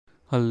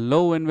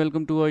Hello and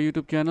welcome to our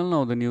YouTube channel.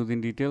 Now the news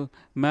in detail.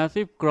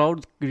 Massive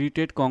crowds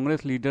greeted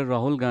Congress leader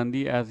Rahul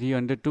Gandhi as he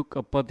undertook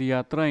a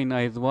Padayatra in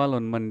Aizawl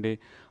on Monday.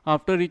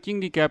 After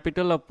reaching the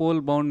capital of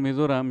pole-bound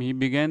Mizoram, he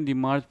began the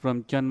march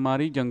from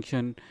Chanmari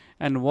Junction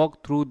and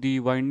walked through the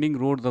winding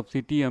roads of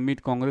city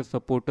amid Congress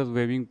supporters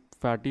waving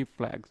fatty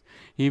flags.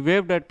 He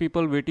waved at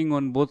people waiting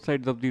on both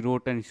sides of the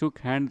road and shook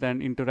hands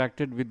and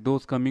interacted with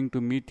those coming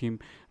to meet him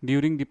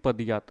during the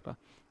Padayatra.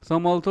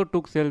 Some also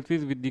took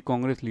selfies with the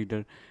Congress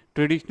leader.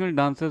 Traditional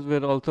dances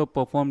were also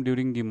performed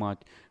during the march.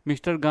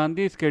 Mr.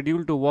 Gandhi is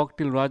scheduled to walk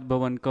till Raj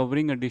Bhavan,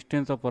 covering a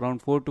distance of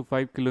around 4 to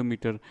 5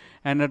 kilometers,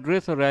 and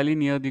address a rally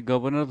near the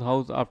governor's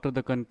house after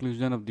the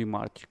conclusion of the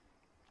march.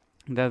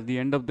 That's the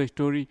end of the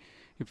story.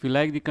 If you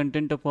like the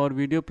content of our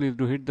video, please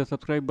do hit the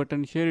subscribe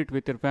button, share it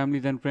with your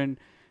families and friends,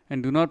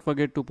 and do not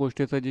forget to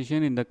post a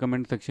suggestion in the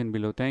comment section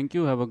below. Thank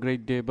you. Have a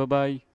great day. Bye bye.